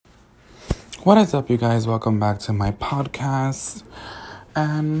What is up, you guys? Welcome back to my podcast.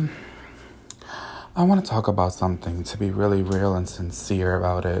 And I want to talk about something, to be really real and sincere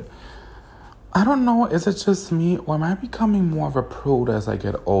about it. I don't know, is it just me or am I becoming more of a prude as I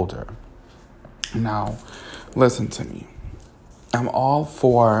get older? Now, listen to me. I'm all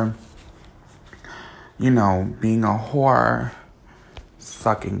for, being a whore,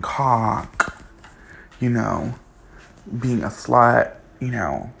 sucking cock, being a slut,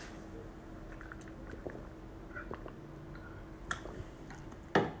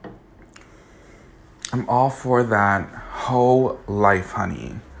 I'm all for that whole life,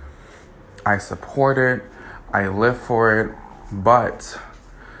 honey. I support it. I live for it. But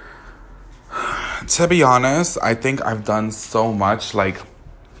to be honest, I think I've done so much.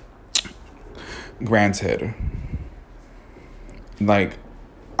 Granted,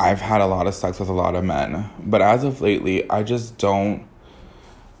 I've had a lot of sex with a lot of men. But as of lately, I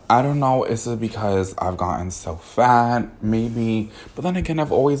don't know, is it because I've gotten so fat? Maybe. But then again,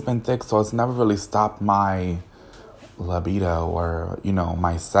 I've always been thick, so it's never really stopped my libido or,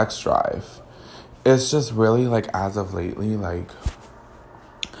 my sex drive. It's just really, as of lately,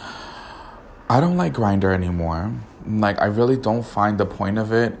 I don't like Grindr anymore. I really don't find the point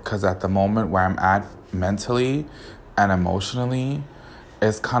of it, because at the moment where I'm at mentally and emotionally,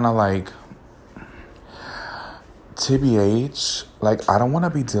 it's kind of TBH, I don't want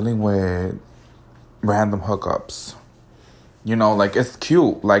to be dealing with random hookups. It's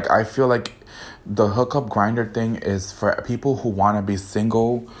cute. I feel like the hookup Grindr thing is for people who want to be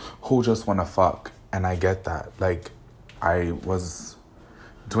single, who just want to fuck. And I get that. I was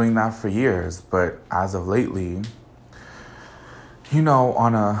doing that for years, but as of lately,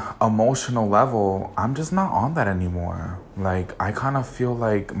 on a emotional level, I'm just not on that anymore. I kind of feel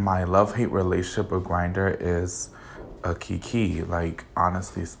like my love-hate relationship with Grindr is a kiki,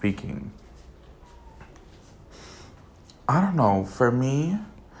 honestly speaking. I don't know. For me,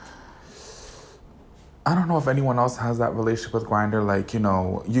 I don't know if anyone else has that relationship with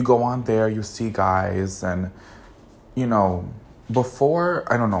Grindr. You go on there, you see guys, and, before,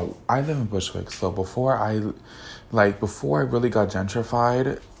 I don't know, I live in Bushwick, so before I really got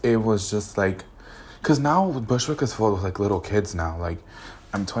gentrified, it was just, because now Bushwick is full of, little kids now,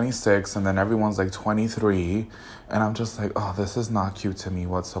 I'm 26, and then everyone's, 23, and I'm just oh, this is not cute to me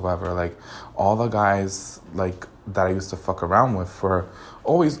whatsoever. All the guys, that I used to fuck around with were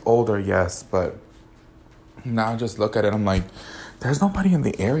always older, yes, but now I just look at it, I'm there's nobody in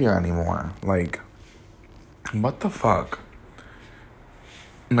the area anymore. What the fuck?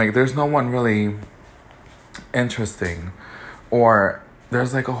 There's no one really interesting, or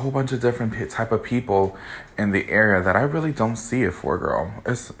there's a whole bunch of different type of people in the area that I really don't see it for, girl.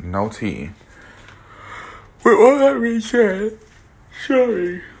 It's no tea. With all that being said,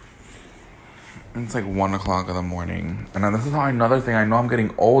 sorry. It's 1 o'clock in the morning. And then this is another thing I know I'm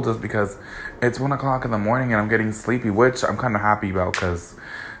getting old is because it's 1 o'clock in the morning and I'm getting sleepy, which I'm kind of happy about, because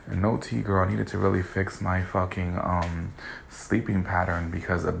no tea, girl. I needed to really fix my fucking sleeping pattern,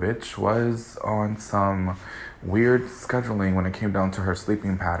 because a bitch was on some weird scheduling when it came down to her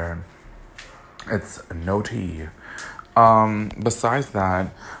sleeping pattern. It's no tea. Besides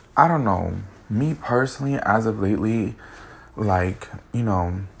that, I don't know. Me personally, as of lately, I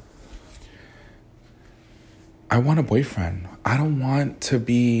want a boyfriend. I don't want to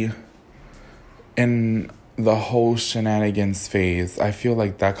be in the whole shenanigans phase. I feel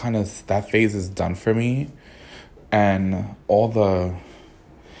like that phase is done for me. And I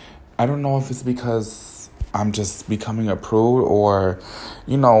don't know if it's because I'm just becoming a prude or,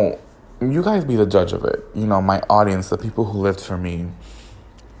 you guys be the judge of it. My audience, the people who lived for me.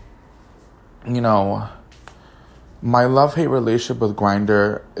 My love-hate relationship with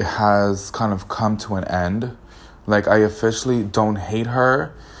Grindr has kind of come to an end. I officially don't hate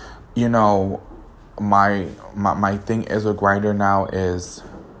her. My thing is with Grindr now is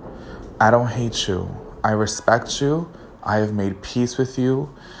I don't hate you. I respect you. I have made peace with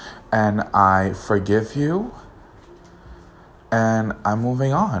you. And I forgive you. And I'm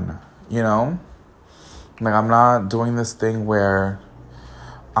moving on, I'm not doing this thing where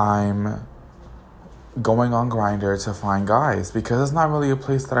I'm going on Grindr to find guys, because it's not really a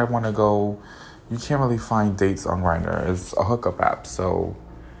place that I want to go. You can't really find dates on Grindr. It's a hookup app, so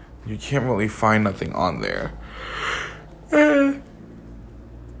you can't really find nothing on there. And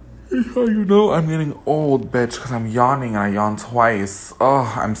I'm getting old, bitch, because I'm yawning and I yawned twice.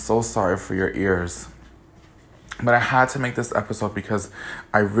 Oh, I'm so sorry for your ears. But I had to make this episode because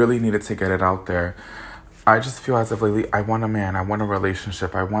I really needed to get it out there. I just feel as if lately I want a man, I want a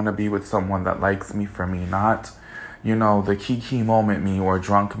relationship, I want to be with someone that likes me for me, not, the kiki moment me or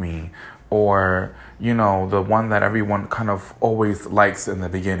drunk me or, you know, the one that everyone kind of always likes in the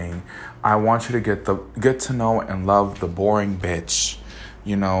beginning. I want you to get to know and love the boring bitch,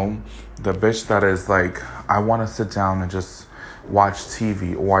 you know, the bitch that is like, I want to sit down and just watch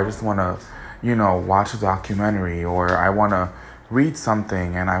TV, or I just want to, you know, watch a documentary, or I want to read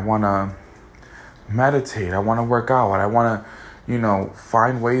something and I want to meditate. I want to work out. I want to, you know,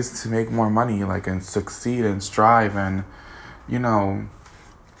 find ways to make more money, like, and succeed and strive. And, you know,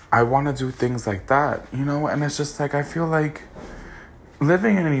 I want to do things like that, you know, and it's just like, I feel like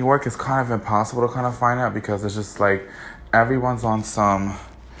living in New York is kind of impossible to kind of find out, because it's just like everyone's on some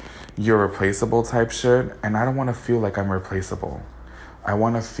you're replaceable type shit, and I don't want to feel like I'm replaceable. I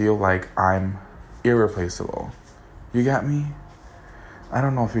want to feel like I'm irreplaceable. You get me? I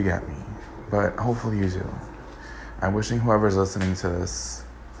don't know if you get me, but hopefully you do. I'm wishing whoever's listening to this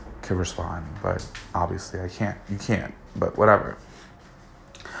could respond, but obviously I can't. You can't, but whatever.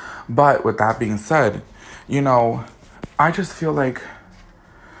 But with that being said, you know, I just feel like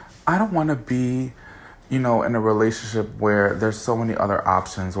I don't want to be, you know, in a relationship where there's so many other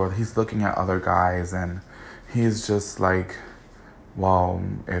options, or he's looking at other guys and he's just like, well,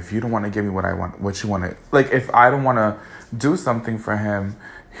 if you don't want to give me what I want, what you want to, like, if I don't want to do something for him,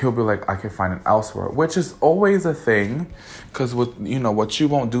 he'll be like, I can find it elsewhere, which is always a thing, because with, you know, what you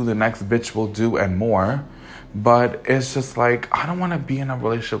won't do, the next bitch will do, and more. But it's just like, I don't want to be in a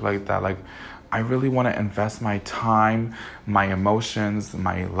relationship like that. Like, I really want to invest my time, my emotions,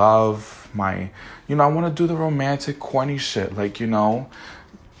 my love, you know, I want to do the romantic, corny shit. Like, you know,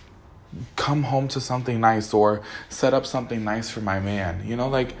 come home to something nice, or set up something nice for my man. You know,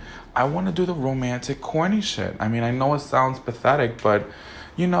 like, I want to do the romantic, corny shit. I mean, I know it sounds pathetic, but,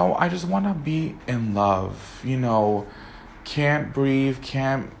 you know, I just want to be in love, you know. Can't breathe,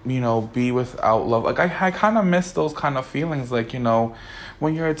 can't, you know, be without love. Like, I kind of miss those kind of feelings. Like, you know,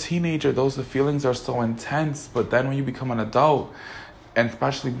 when you're a teenager, those feelings are so intense. But then when you become an adult, and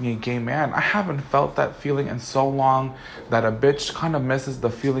especially being a gay man, I haven't felt that feeling in so long that a bitch kind of misses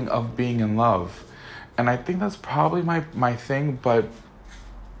the feeling of being in love. And I think that's probably my thing, but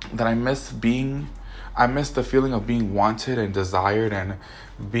that I miss the feeling of being wanted and desired and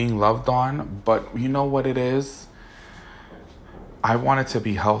being loved on. But you know what it is? I want it to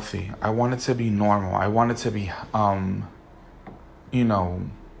be healthy. I want it to be normal. I want it to be, you know,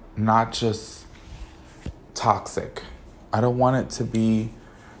 not just toxic. I don't want it to be,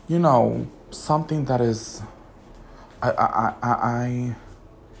 you know, something that is, I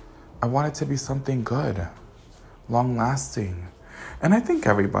want it to be something good, long lasting. And I think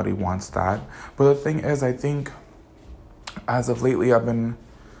everybody wants that. But the thing is, I think as of lately, I've been,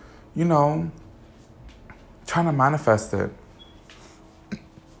 you know, trying to manifest it.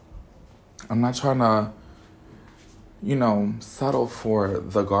 I'm not trying to, you know, settle for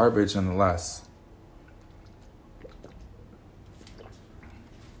the garbage and the less.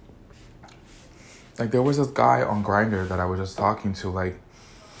 Like, there was this guy on Grindr that I was just talking to. Like,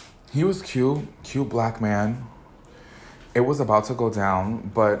 he was cute black man. It was about to go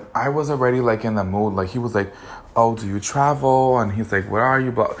down, but I was already, like, in the mood. Like, he was like, oh, do you travel? And he's like, where are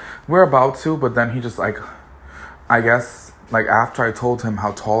you? We're about to, but then he just, like, I guess, like, after I told him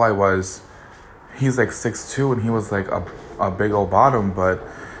how tall I was, he's like 6'2", and he was like a big old bottom. But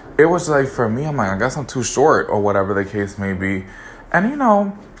it was like, for me, I'm like, I guess I'm too short, or whatever the case may be. And, you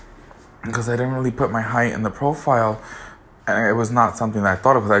know, because I didn't really put my height in the profile, and it was not something that I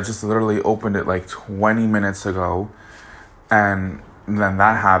thought of, because I just literally opened it like 20 minutes ago, and then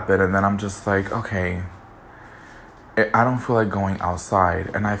that happened. And then I'm just like, okay, I don't feel like going outside,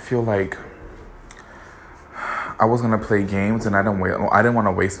 and I feel like I was going to play games, and I didn't want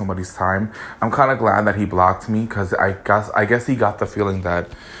to waste somebody's time. I'm kind of glad that he blocked me, because I guess he got the feeling that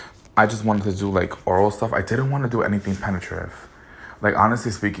I just wanted to do, like, oral stuff. I didn't want to do anything penetrative. Like, honestly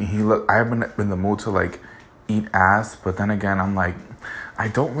speaking, I haven't been in the mood to, like, eat ass. But then again, I'm like, I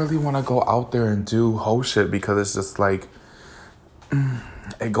don't really want to go out there and do hoe shit, because it's just like,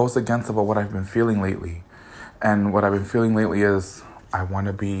 it goes against about what I've been feeling lately. And what I've been feeling lately is I want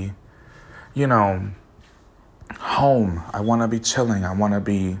to be, you know, home. I want to be chilling. I want to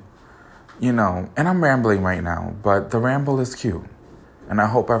be, you know, and I'm rambling right now, but the ramble is cute. And I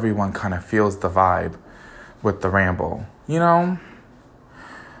hope everyone kind of feels the vibe with the ramble. You know,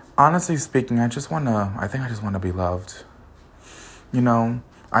 honestly speaking, I just want to be loved. You know,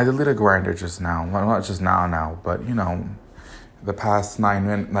 I deleted Grindr just now. Well, not just now, but, you know, the past 9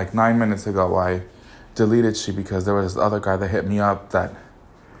 minutes ago, I deleted she, because there was this other guy that hit me up that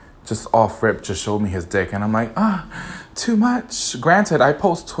just off rip just showed me his dick. And I'm like, too much. Granted, I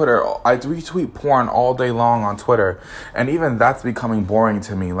post Twitter. I retweet porn all day long on Twitter. And even that's becoming boring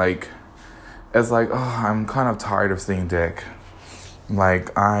to me. Like, it's like, oh, I'm kind of tired of seeing dick.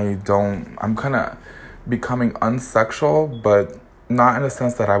 Like, I'm kind of becoming unsexual, but not in the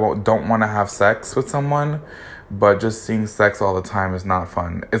sense that don't want to have sex with someone, but just seeing sex all the time is not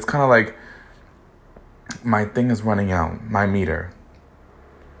fun. It's kind of like my thing is running out, my meter.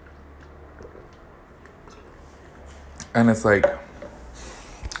 And it's like,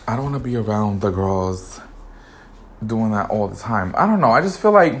 I don't want to be around the girls doing that all the time. I don't know. I just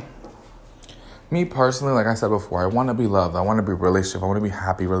feel like, me personally, like I said before, I want to be loved. I want to be relationship. I want to be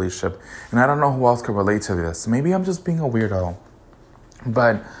happy relationship. And I don't know who else could relate to this. Maybe I'm just being a weirdo.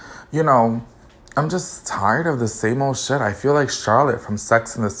 But, I'm just tired of the same old shit. I feel like Charlotte from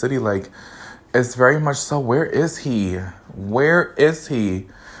Sex and the City. Like, it's very much so, where is he? Where is he?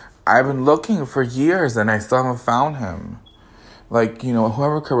 I've been looking for years and I still haven't found him. Like,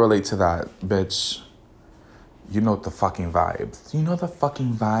 whoever could relate to that, bitch, you know the fucking vibes. You know the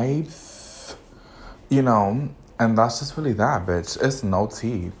fucking vibes. And that's just really that, bitch. It's no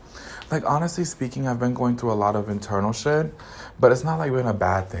tea. Like, honestly speaking, I've been going through a lot of internal shit, but it's not like been a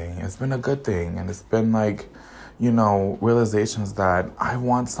bad thing. It's been a good thing. And it's been like, realizations that I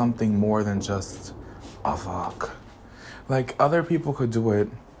want something more than just a fuck. Like, other people could do it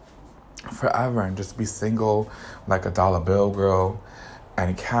forever and just be single like a dollar bill girl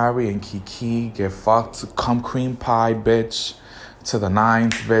and Carrie and Kiki get fucked, come cream pie, bitch, to the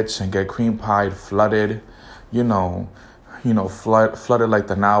nines, bitch, and get cream pied, flooded, flooded like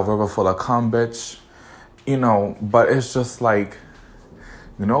the Nile River full of cum, bitch, but it's just like,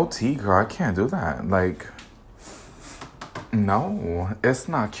 tea, girl, I can't do that. Like, no, it's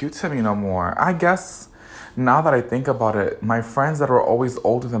not cute to me no more. I guess now that I think about it, my friends that are always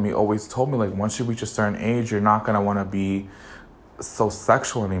older than me always told me, like, once you reach a certain age, you're not going to want to be so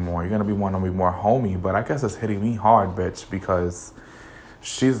sexual anymore. You're going to want to be more homey. But I guess it's hitting me hard, bitch, because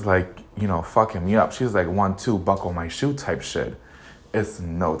she's like, fucking me up. She's like 1-2, buckle my shoe type shit. It's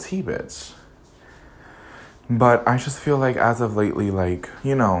no tea, bitch. But I just feel like as of lately, like,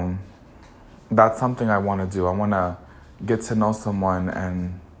 that's something I want to do. I want to get to know someone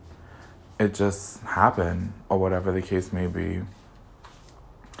and it just happened, or whatever the case may be.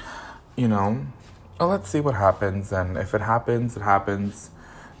 Well, let's see what happens. And if it happens, it happens.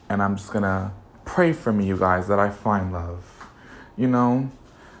 And I'm just going to pray for me, you guys, that I find love.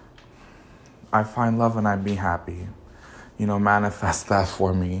 I find love and I be happy. Manifest that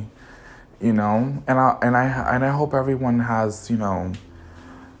for me. And I hope everyone has,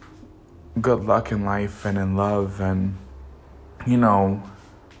 good luck in life and in love and,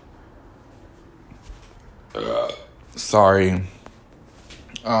 sorry.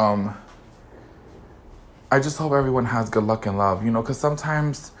 I just hope everyone has good luck in love, because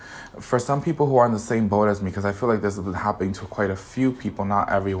sometimes for some people who are in the same boat as me, because I feel like this has been happening to quite a few people, not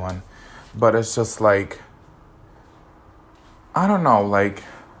everyone, but it's just like, I don't know, like,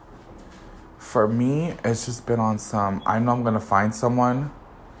 for me, it's just been on some, I know I'm going to find someone,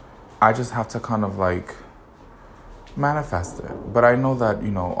 I just have to kind of like manifest it. But I know that,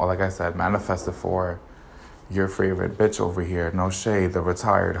 like I said, manifest it for your favorite bitch over here, no shade, the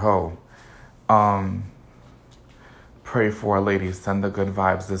retired hoe. Pray for a lady, send the good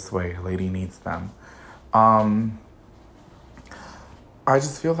vibes this way, a lady needs them. I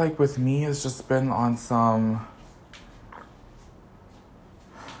just feel like with me, it's just been on some,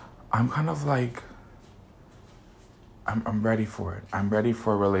 I'm kind of like, I'm ready for it. I'm ready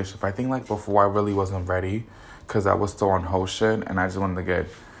for a relationship. I think like before I really wasn't ready because I was still on whole shit and I just wanted to get,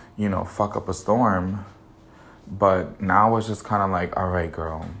 fuck up a storm. But now it's just kind of like, all right,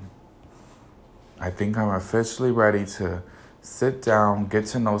 girl, I think I'm officially ready to sit down, get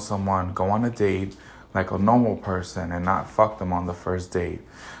to know someone, go on a date like a normal person and not fuck them on the first date,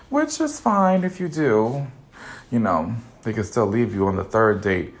 which is fine if you do. They can still leave you on the third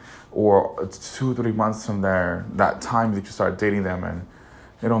date or 2-3 months from there, that time that you start dating them, and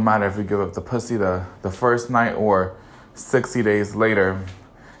it don't matter if you give up the pussy the first night or 60 days later.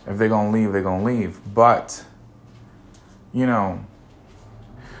 If they're gonna leave, they're gonna leave. But,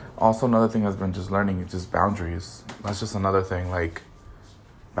 also another thing I've been just learning is just boundaries. That's just another thing, like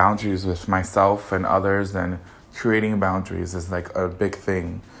boundaries with myself and others, and creating boundaries is like a big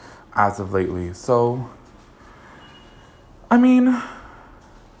thing as of lately. So, I mean,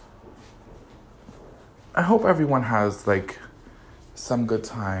 I hope everyone has like some good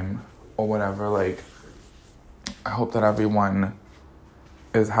time or whatever. Like, I hope that everyone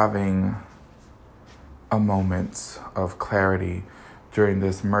is having a moment of clarity during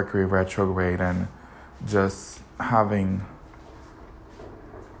this Mercury retrograde and just having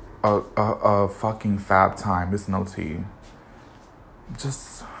a fucking fab time. It's no tea.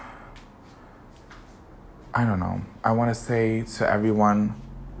 Just I don't know. I want to say to everyone,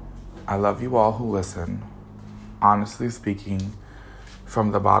 I love you all who listen. Honestly speaking,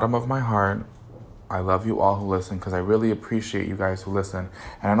 from the bottom of my heart, I love you all who listen because I really appreciate you guys who listen.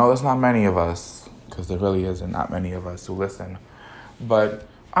 And I know there's not many of us, because there really isn't that many of us who listen. But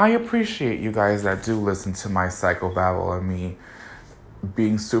I appreciate you guys that do listen to my psychobabble and me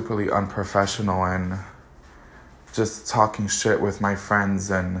being superly unprofessional and just talking shit with my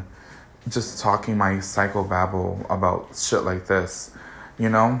friends and just talking my psychobabble about shit like this. You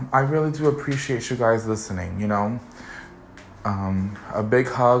know, I really do appreciate you guys listening, you know. A big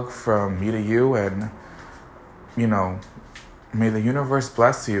hug from me to you, and, you know, may the universe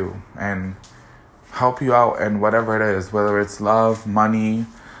bless you and help you out in whatever it is, whether it's love, money,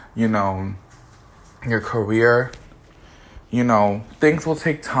 you know, your career. You know, things will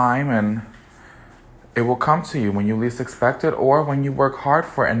take time and it will come to you when you least expect it or when you work hard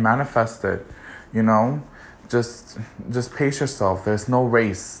for it and manifest it, you know. Just pace yourself. There's no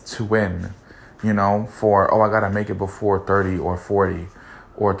race to win, you know, for, I gotta make it before 30 or 40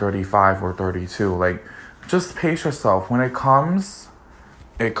 or 35 or 32. Like, just pace yourself. When it comes,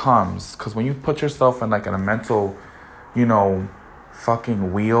 it comes. Because when you put yourself in, like, in a mental, you know,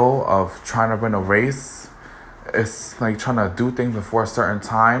 fucking wheel of trying to win a race, it's like trying to do things before a certain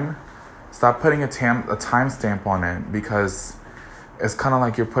time. Stop putting a timestamp on it, because it's kind of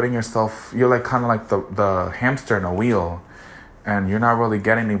like you're putting yourself, you're like kind of like the hamster in a wheel, and you're not really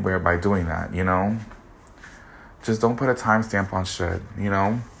getting anywhere by doing that, you know? Just don't put a timestamp on shit, you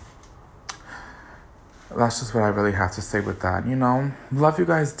know? That's just what I really have to say with that, you know? Love you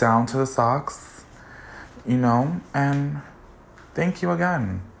guys down to the socks, you know? And thank you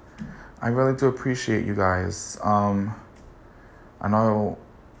again. I really do appreciate you guys. I know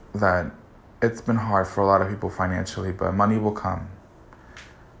that it's been hard for a lot of people financially, but money will come.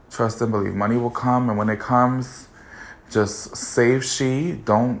 Trust and believe. Money will come, and when it comes, just save she.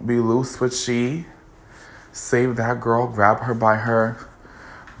 Don't be loose with she. Save that girl. Grab her by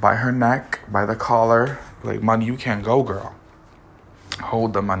her neck, by the collar. Like, money, you can't go, girl.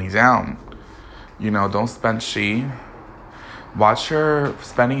 Hold the money down. You know, don't spend she. Watch your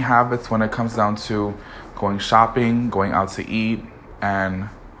spending habits when it comes down to going shopping, going out to eat, and,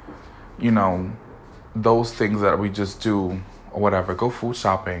 you know, those things that we just do or whatever. Go food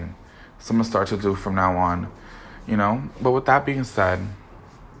shopping. So I'm going to start to do from now on, you know. But with that being said,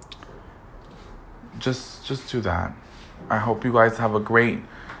 just do that. I hope you guys have a great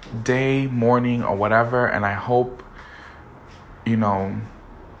day, morning, or whatever. And I hope, you know,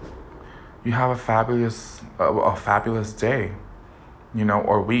 you have a fabulous day, you know,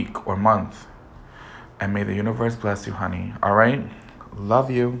 or week or month. And may the universe bless you, honey. All right?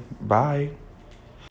 Love you. Bye.